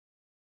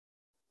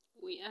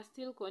we are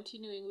still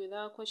continuing with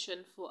our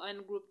question for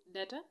ungrouped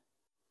data,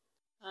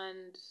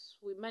 and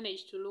we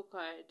managed to look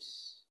at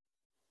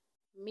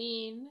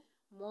mean,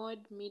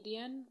 mode,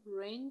 median,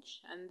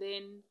 range, and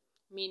then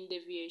mean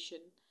deviation.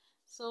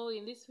 So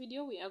in this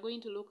video we are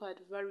going to look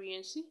at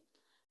variance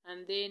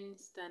and then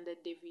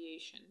standard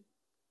deviation.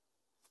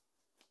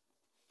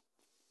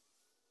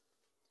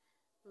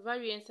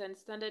 Variance and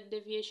standard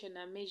deviation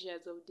are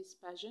measures of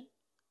dispersion.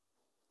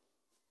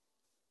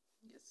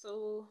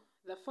 So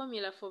the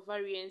formula for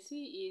variance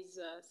is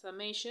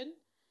summation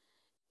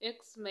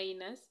x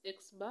minus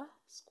x bar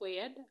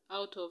squared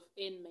out of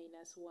n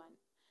minus 1.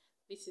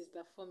 This is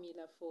the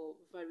formula for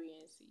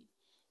variance.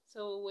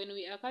 So when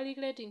we are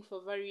calculating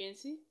for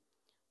variance,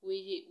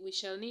 we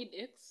shall need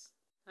x,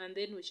 and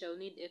then we shall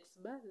need x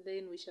bar,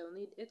 then we shall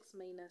need x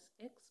minus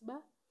x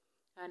bar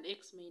and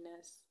x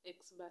minus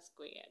x bar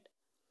squared.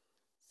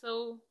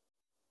 So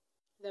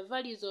the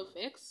values of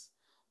x,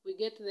 we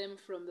get them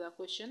from the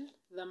question,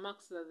 the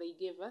marks that they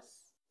gave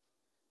us.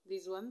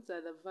 These ones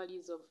are the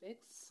values of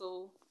x,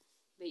 so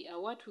they are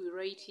what we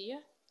write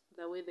here,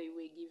 the way they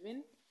were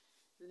given.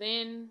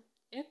 Then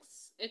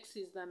x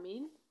is the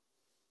mean.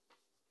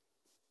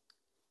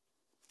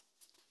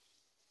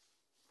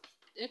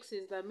 X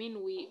is the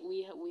mean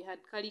we had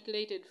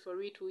calculated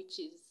for it, which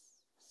is,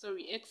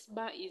 sorry, x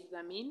bar is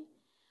the mean,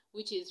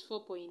 which is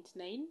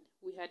 4.9.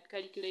 We had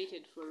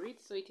calculated for it,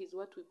 so it is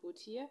what we put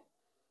here,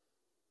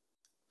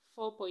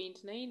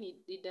 4.9.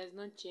 It does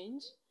not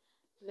change.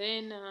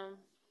 Then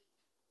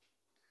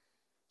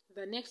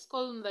the next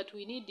column that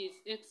we need is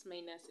x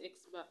minus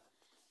x bar.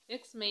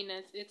 X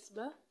minus x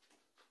bar,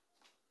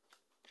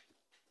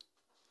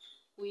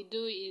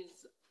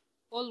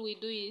 all we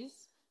do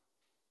is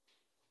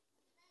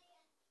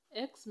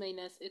x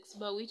minus x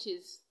bar, which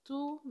is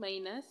 2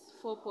 minus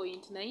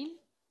 4.9.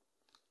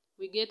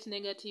 We get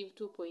negative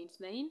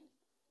 2.9,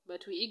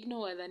 but we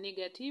ignore the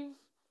negative,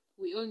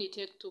 we only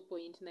take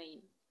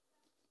 2.9.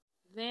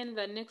 Then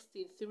the next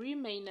is 3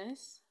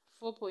 minus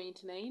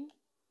 4.9,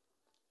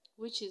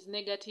 which is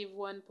negative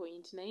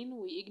 1.9.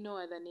 We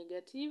ignore the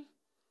negative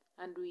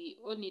and we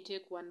only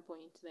take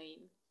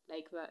 1.9,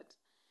 like that.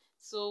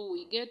 So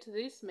we get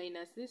this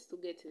minus this to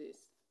get this.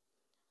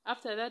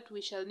 After that,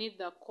 we shall need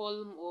the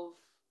column of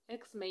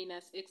x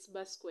minus x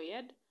bar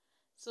squared.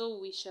 So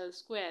we shall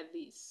square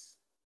this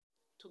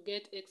to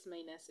get x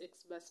minus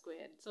x bar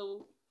squared.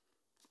 So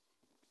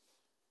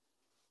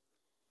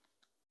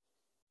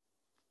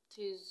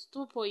it is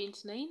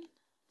 2.9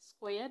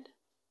 squared.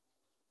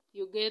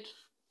 You get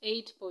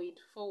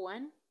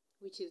 8.41,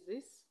 which is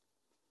this.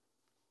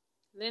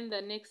 Then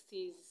the next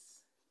is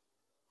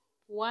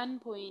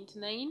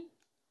 1.9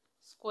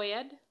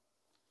 squared.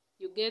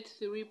 You get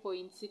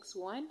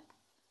 3.61,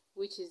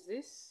 which is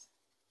this.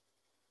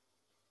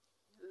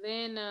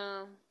 Then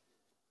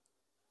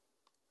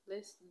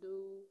let's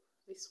do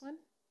this one.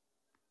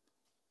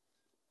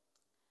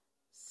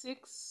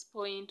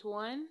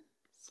 6.1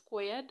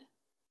 squared,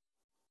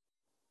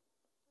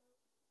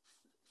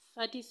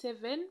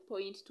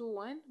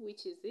 37.21,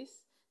 which is this.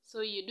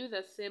 So you do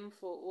the same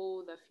for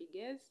all the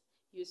figures.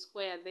 You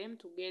square them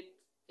to get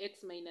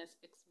x minus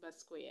x bar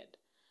squared.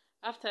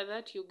 After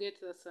that, you get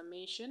the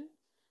summation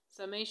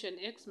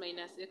x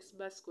minus x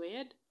bar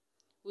squared,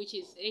 which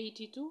is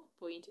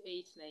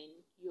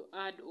 82.89. You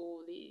add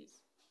all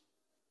these.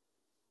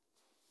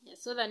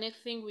 So the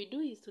next thing we do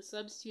is to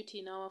substitute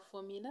in our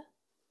formula.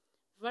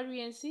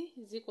 Variance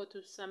is equal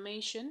to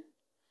summation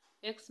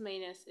x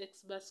minus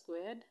x bar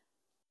squared,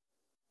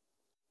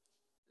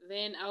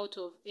 then out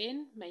of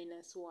n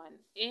minus 1.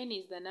 N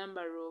is the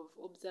number of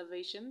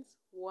observations,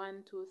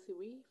 1, 2,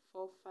 3,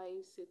 4,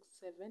 5, 6,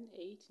 7,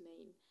 8,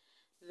 9.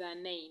 The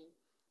 9.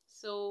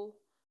 So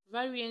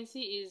variance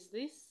is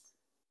this.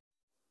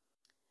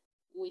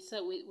 We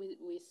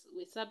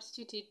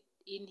substitute it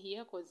in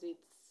here because it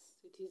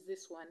is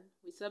this one.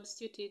 We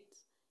substitute it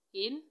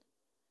in,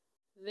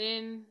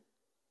 then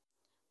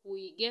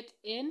we get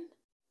n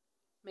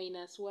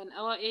minus 1.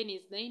 Our n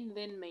is 9,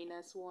 then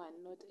minus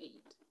 1, not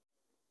 8.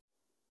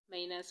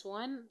 Minus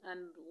 1,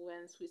 and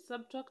once we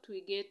subtract,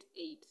 we get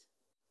 8.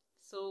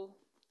 So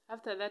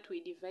after that,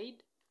 we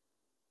divide.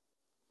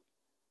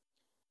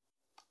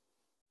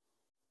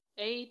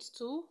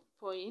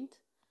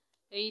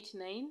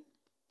 82.89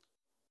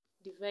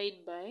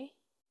 divide by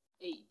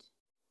 8.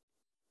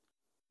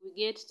 We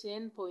get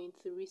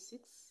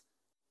 10.36.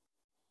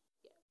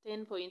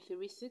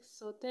 10.36.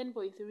 So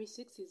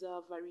 10.36 is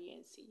our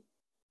variance.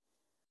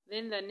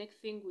 Then the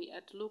next thing we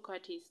have to look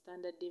at is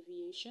standard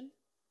deviation.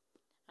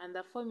 And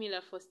the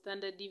formula for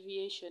standard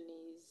deviation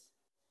is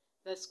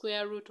the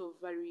square root of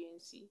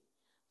variance.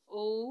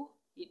 Or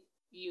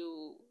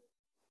you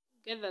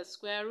get the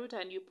square root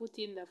and you put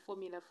in the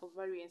formula for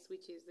variance,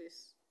 which is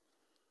this.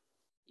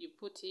 You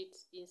put it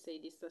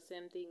inside, it's the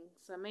same thing.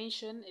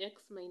 Summation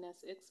x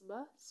minus x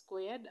bar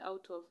squared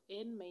out of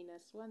n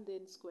minus 1,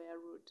 then square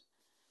root.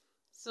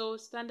 So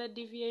standard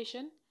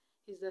deviation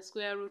is the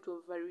square root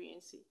of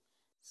variance.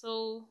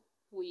 So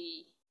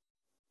we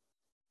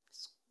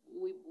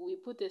we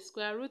put a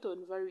square root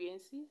on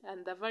variance,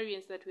 and the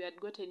variance that we had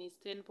gotten is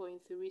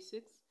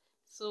 10.36,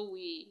 so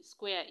we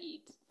square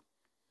it,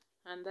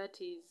 and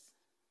that is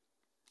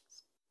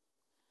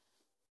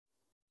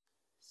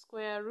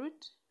square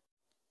root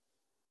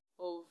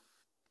of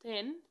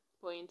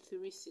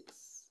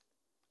 10.36,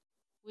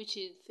 which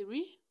is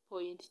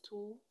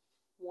 3.21.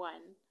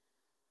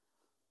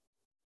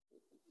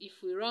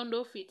 If we round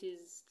off, it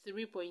is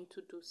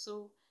 3.22,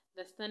 so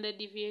the standard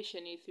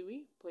deviation is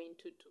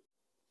 3.22.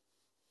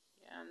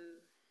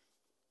 And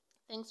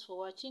thanks for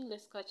watching.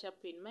 Let's catch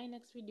up in my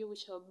next video,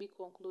 which I'll be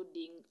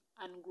concluding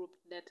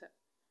ungrouped data.